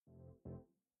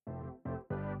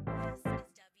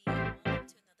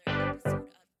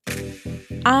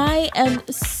I am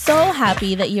so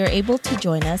happy that you're able to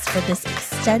join us for this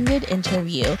extended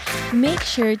interview. Make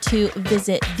sure to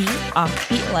visit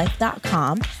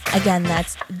theoffbeatlife.com. Again,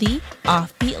 that's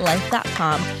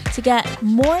theoffbeatlife.com to get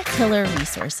more killer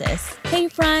resources. Hey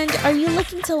friend, are you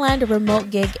looking to land a remote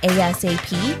gig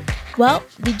ASAP? Well,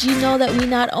 did you know that we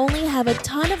not only have a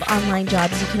ton of online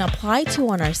jobs you can apply to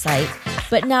on our site,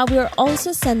 but now we're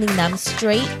also sending them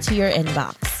straight to your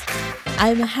inbox.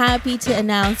 I'm happy to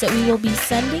announce that we will be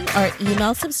sending our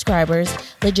email subscribers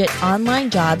legit online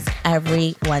jobs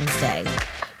every Wednesday.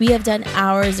 We have done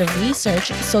hours of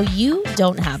research so you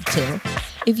don't have to.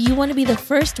 If you want to be the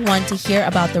first one to hear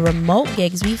about the remote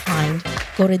gigs we find,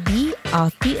 go to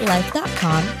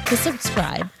theoffbeatlife.com to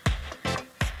subscribe.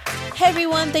 Hey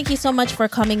everyone, thank you so much for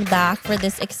coming back for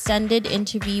this extended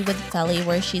interview with Feli,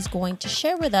 where she's going to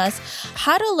share with us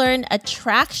how to learn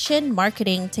attraction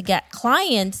marketing to get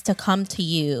clients to come to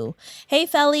you. Hey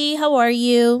Feli, how are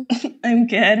you? I'm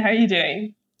good. How are you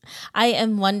doing? I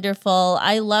am wonderful.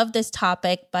 I love this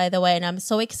topic, by the way, and I'm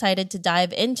so excited to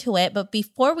dive into it. But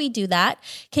before we do that,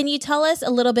 can you tell us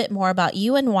a little bit more about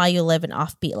you and why you live an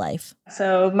offbeat life?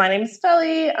 So my name is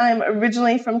Feli. I'm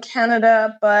originally from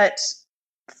Canada, but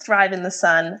thrive in the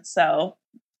sun, so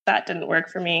that didn't work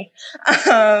for me.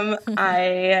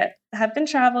 I have been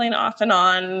traveling off and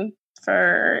on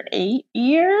for 8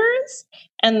 years,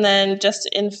 and then just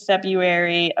in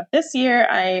February of this year,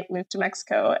 I moved to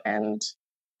Mexico, and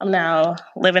I'm now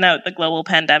living out the global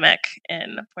pandemic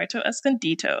in Puerto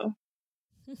Escondido.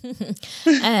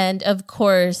 And of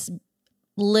course,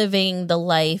 living the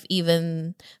life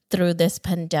even through this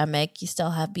pandemic. You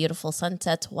still have beautiful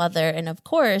sunsets, weather, and of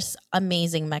course,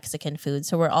 amazing Mexican food.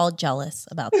 So we're all jealous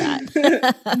about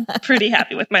that. I'm pretty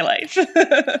happy with my life.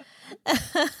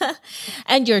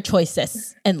 And your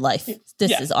choices in life.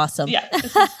 This is awesome. Yeah,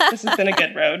 this has been a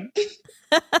good road.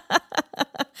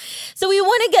 So we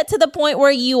want to get to the point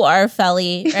where you are,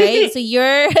 Feli, right? So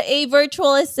you're a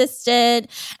virtual assistant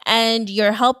and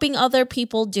you're helping other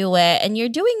people do it, and you're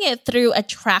doing it through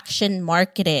attraction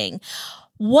marketing.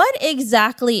 What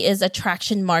exactly is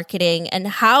attraction marketing, and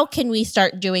how can we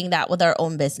start doing that with our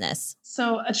own business?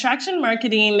 So attraction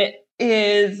marketing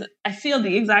is, I feel,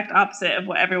 the exact opposite of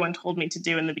what everyone told me to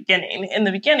do in the beginning. In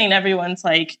the beginning, everyone's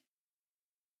like,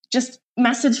 just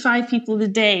message 5 people a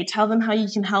day, tell them how you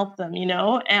can help them, you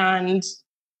know? And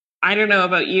I don't know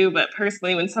about you, but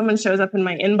personally, when someone shows up in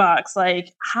my inbox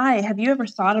like, hi, have you ever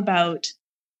thought about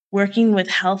working with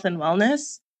health and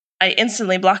wellness? I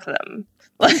instantly block them.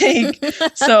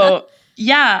 So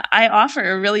yeah, I offer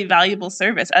a really valuable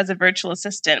service as a virtual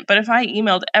assistant. But if I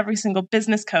emailed every single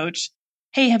business coach,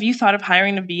 hey, have you thought of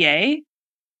hiring a VA?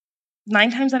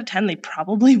 9 times out of 10, they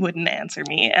probably wouldn't answer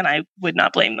me, and I would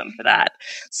not blame them for that.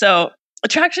 So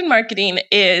attraction marketing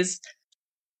is,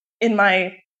 in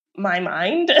my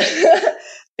mind,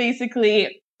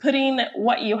 basically putting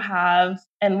what you have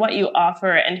and what you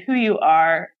offer and who you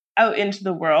are out into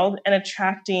the world and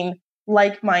attracting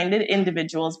like-minded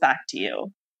individuals back to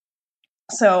you.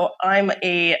 So I'm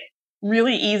a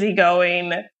really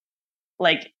easygoing,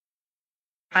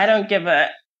 I don't give a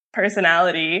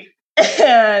personality,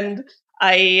 and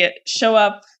I show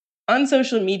up on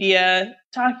social media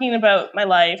talking about my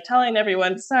life, telling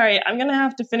everyone, sorry, I'm going to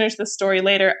have to finish this story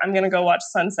later. I'm going to go watch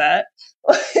sunset.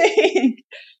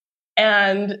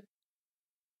 And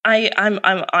I'm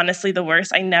honestly the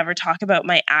worst. I never talk about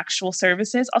my actual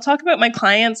services. I'll talk about my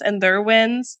clients and their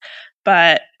wins,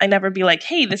 but I never be like,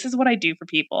 hey, this is what I do for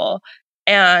people.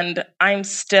 And I'm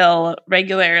still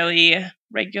regularly,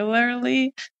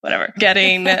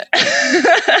 getting,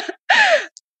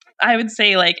 I would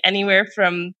say anywhere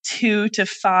from 2 to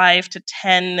 5 to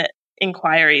 10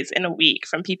 inquiries in a week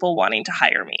from people wanting to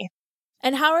hire me.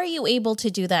 And how are you able to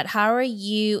do that? How are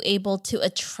you able to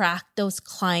attract those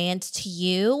clients to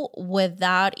you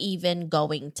without even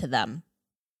going to them?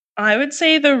 I would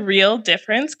say the real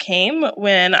difference came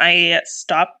when I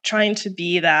stopped trying to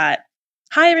be that,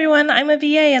 hi everyone, I'm a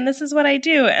VA and this is what I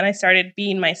do. And I started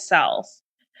being myself,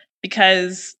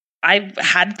 because I've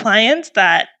had clients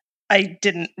that I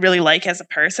didn't really like as a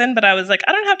person, but I was like,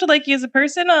 I don't have to like you as a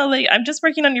person. I'm just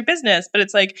working on your business. But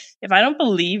it's like, if I don't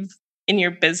believe in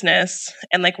your business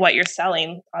and what you're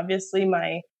selling, obviously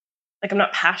I'm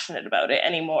not passionate about it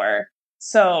anymore.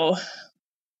 So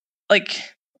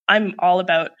I'm all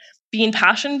about being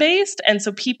passion-based. And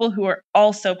so people who are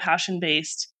also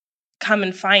passion-based come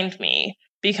and find me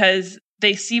because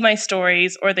they see my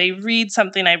stories or they read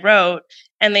something I wrote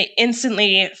and they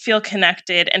instantly feel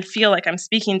connected and feel like I'm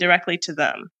speaking directly to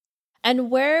them. And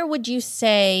where would you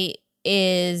say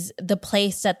is the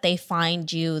place that they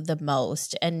find you the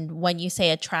most? And when you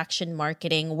say attraction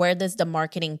marketing, where does the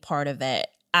marketing part of it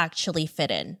actually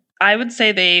fit in? I would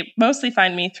say they mostly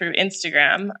find me through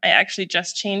Instagram. I actually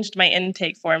just changed my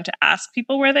intake form to ask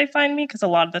people where they find me, because a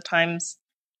lot of the times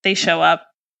they show up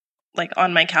like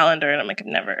on my calendar and I'm like, I've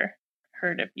never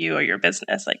heard of you or your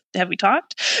business. Like, have we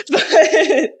talked?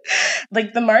 But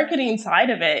like the marketing side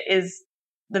of it is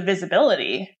the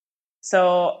visibility.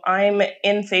 So I'm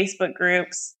in Facebook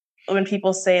groups when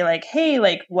people say like, hey,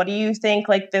 like, what do you think,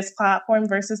 like this platform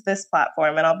versus this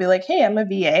platform? And I'll be like, hey, I'm a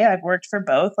VA. I've worked for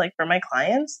both, like for my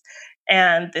clients.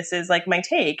 And this is like my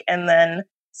take. And then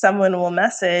someone will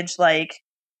message like,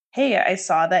 hey, I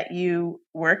saw that you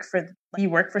work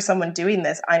for someone doing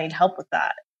this. I need help with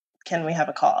that. Can we have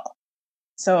a call?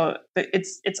 So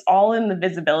it's all in the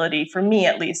visibility, for me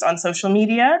at least, on social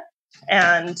media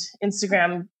and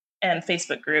Instagram and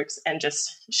Facebook groups, and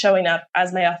just showing up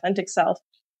as my authentic self,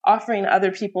 offering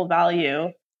other people value,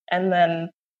 and then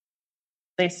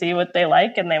they see what they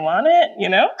like and they want it, you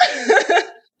know?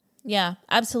 Yeah,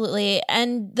 absolutely.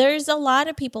 And there's a lot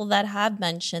of people that have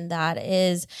mentioned that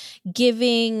is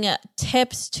giving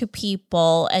tips to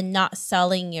people and not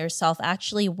selling yourself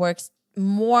actually works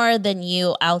more than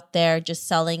you out there just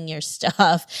selling your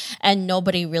stuff and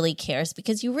nobody really cares,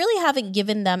 because you really haven't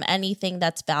given them anything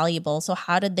that's valuable. So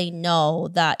how did they know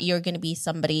that you're going to be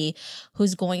somebody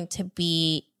who's going to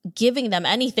be giving them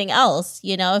anything else,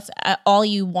 you know, if all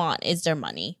you want is their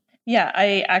money? Yeah,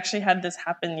 I actually had this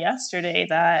happen yesterday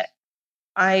that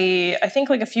I think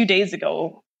like a few days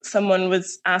ago, someone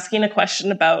was asking a question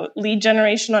about lead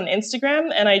generation on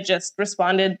Instagram, and I just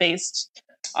responded based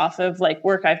off of like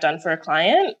work I've done for a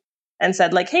client and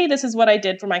said like, hey, this is what I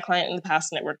did for my client in the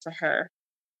past and it worked for her.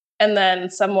 And then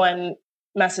someone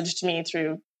messaged me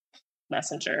through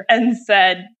Messenger and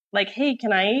said like, hey,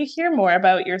 can I hear more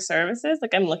about your services?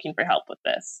 Like, I'm looking for help with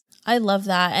this. I love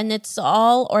that. And it's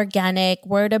all organic,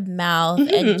 word of mouth,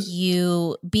 and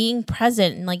you being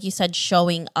present and, like you said,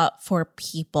 showing up for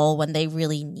people when they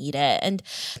really need it. And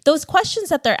those questions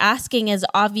that they're asking is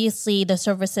obviously the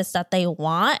services that they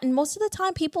want. And most of the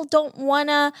time, people don't want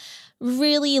to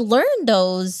really learn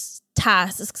those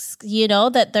tasks, you know,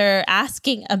 that they're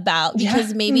asking about,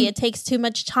 because maybe it takes too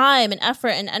much time and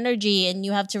effort and energy and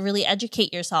you have to really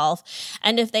educate yourself.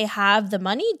 And if they have the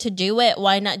money to do it,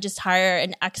 why not just hire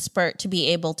an expert to be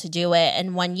able to do it?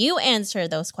 And when you answer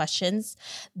those questions,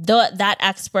 that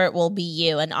expert will be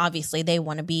you. And obviously they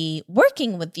want to be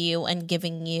working with you and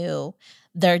giving you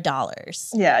their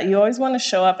dollars. Yeah, you always want to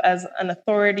show up as an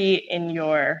authority in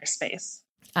your space.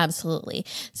 Absolutely.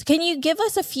 So can you give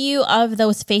us a few of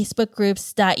those Facebook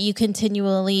groups that you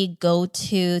continually go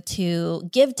to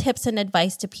give tips and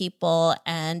advice to people,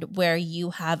 and where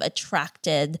you have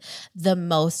attracted the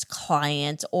most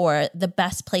clients, or the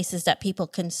best places that people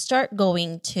can start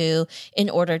going to in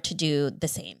order to do the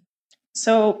same?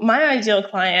 So my ideal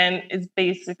client is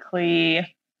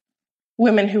basically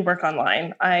women who work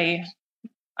online.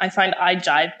 I find I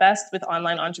jive best with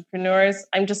online entrepreneurs.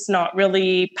 I'm just not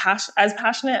really as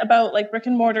passionate about like brick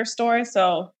and mortar stores.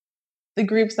 So the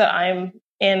groups that I'm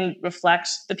in reflect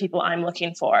the people I'm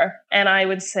looking for. And I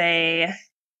would say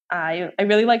I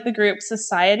really like the group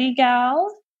Society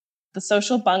Gal, The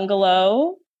Social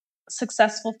Bungalow,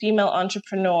 Successful Female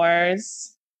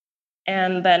Entrepreneurs,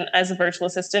 and then as a virtual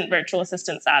assistant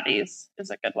Savvies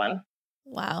is a good one.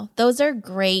 Wow. Those are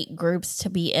great groups to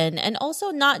be in. And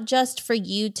also not just for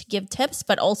you to give tips,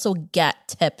 but also get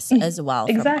tips as well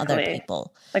from other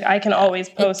people. Like I can always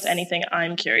post anything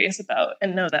I'm curious about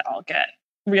and know that I'll get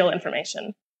real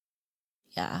information.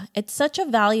 Yeah, it's such a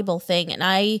valuable thing. And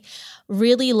I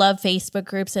really love Facebook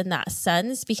groups in that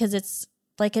sense, because it's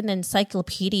like an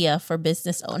encyclopedia for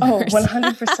business owners. Oh,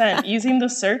 100%. Using the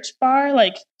search bar,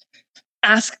 like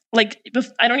ask, like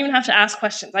I don't even have to ask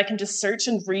questions. I can just search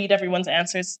and read everyone's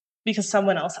answers because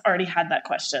someone else already had that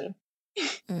question.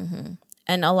 Mm-hmm.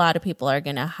 And a lot of people are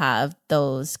going to have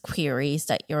those queries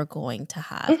that you're going to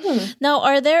have. Mm-hmm. Now,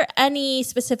 are there any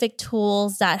specific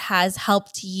tools that has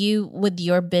helped you with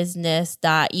your business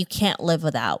that you can't live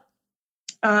without?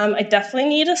 I definitely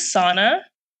need Asana.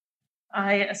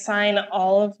 I assign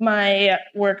all of my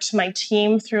work to my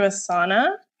team through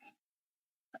Asana.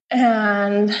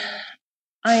 And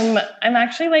I'm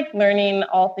actually like learning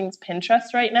all things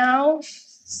Pinterest right now.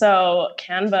 So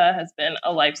Canva has been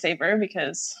a lifesaver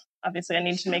because obviously I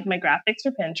need to make my graphics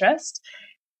for Pinterest.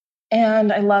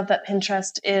 And I love that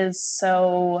Pinterest is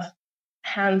so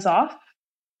hands-off.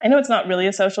 I know it's not really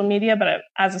a social media, but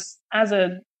as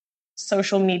a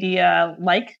social media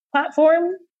like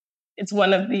platform, it's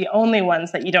one of the only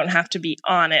ones that you don't have to be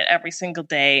on it every single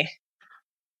day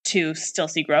to still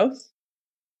see growth.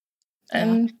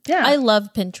 And yeah. I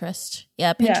love Pinterest.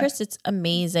 Yeah, Pinterest, it's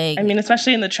amazing. I mean,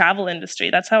 especially in the travel industry,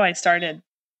 that's how I started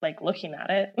like looking at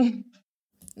it.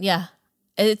 Yeah.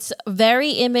 It's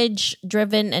very image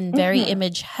driven and very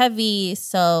image heavy.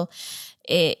 So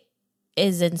it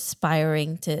is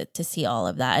inspiring to see all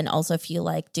of that. And also if you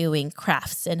like doing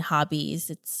crafts and hobbies,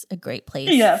 it's a great place.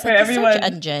 Yeah, it's for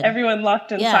like everyone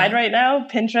locked inside right now,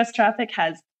 Pinterest traffic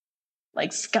has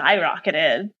like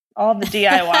skyrocketed. All the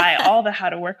DIY, all the how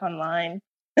to work online.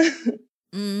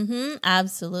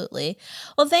 Absolutely.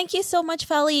 Well, thank you so much,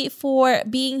 Feli, for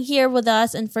being here with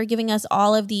us and for giving us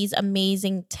all of these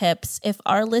amazing tips. If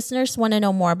our listeners want to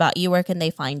know more about you, where can they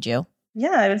find you?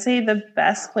 Yeah, I would say the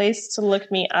best place to look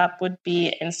me up would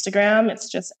be Instagram. It's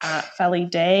just at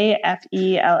Feli Day,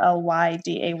 FELLYDAY.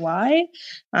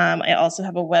 I also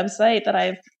have a website that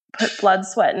I've put blood,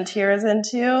 sweat, and tears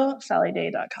into,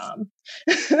 feliday.com.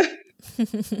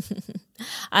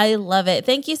 I love it.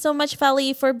 Thank you so much,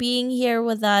 Feli, for being here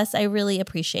with us. I really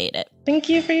appreciate it. Thank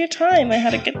you for your time. I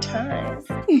had a good time.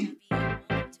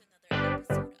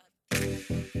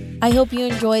 I hope you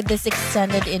enjoyed this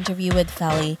extended interview with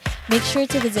Feli. Make sure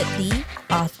to visit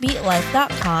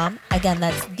theoffbeatlife.com. Again,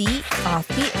 that's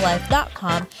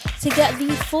theoffbeatlife.com to get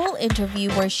the full interview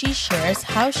where she shares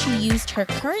how she used her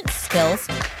current skills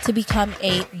to become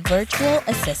a virtual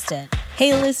assistant.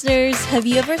 Hey listeners, have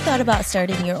you ever thought about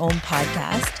starting your own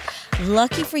podcast?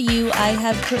 Lucky for you, I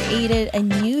have created a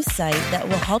new site that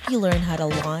will help you learn how to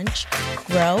launch,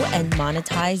 grow, and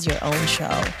monetize your own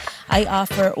show. I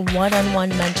offer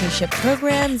one-on-one mentorship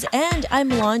programs, and I'm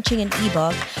launching an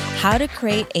ebook, How to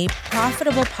Create a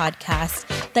Profitable Podcast,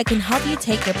 that can help you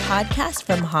take your podcast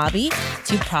from hobby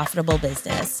to profitable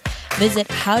business. Visit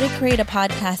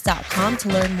howtocreateapodcast.com to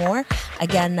learn more.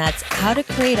 Again, that's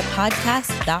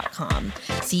howtocreateapodcast.com.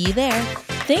 See you there.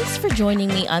 Thanks for joining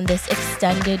me on this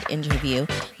extended interview.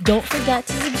 Don't forget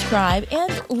to subscribe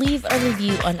and leave a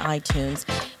review on iTunes.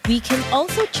 We can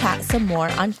also chat some more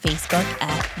on Facebook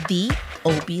at The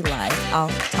OB Live. I'll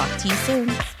talk to you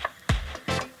soon.